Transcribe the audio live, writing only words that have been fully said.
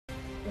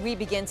We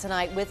begin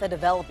tonight with a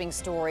developing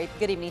story.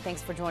 Good evening.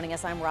 Thanks for joining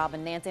us. I'm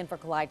Robin Nance in for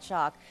Collide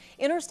Shock.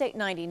 Interstate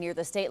 90 near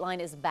the state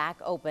line is back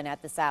open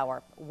at this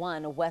hour.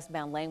 One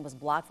westbound lane was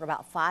blocked for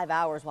about 5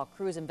 hours while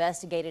crews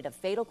investigated a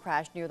fatal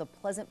crash near the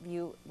Pleasant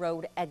View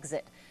Road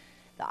exit.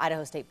 The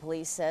Idaho State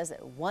Police says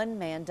that one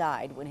man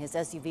died when his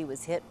SUV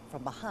was hit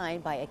from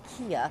behind by a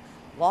Kia,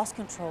 lost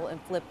control and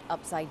flipped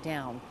upside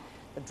down.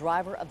 The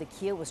driver of the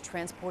Kia was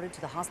transported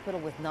to the hospital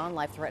with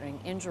non-life-threatening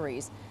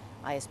injuries.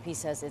 ISP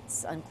says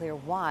it's unclear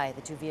why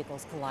the two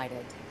vehicles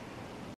collided.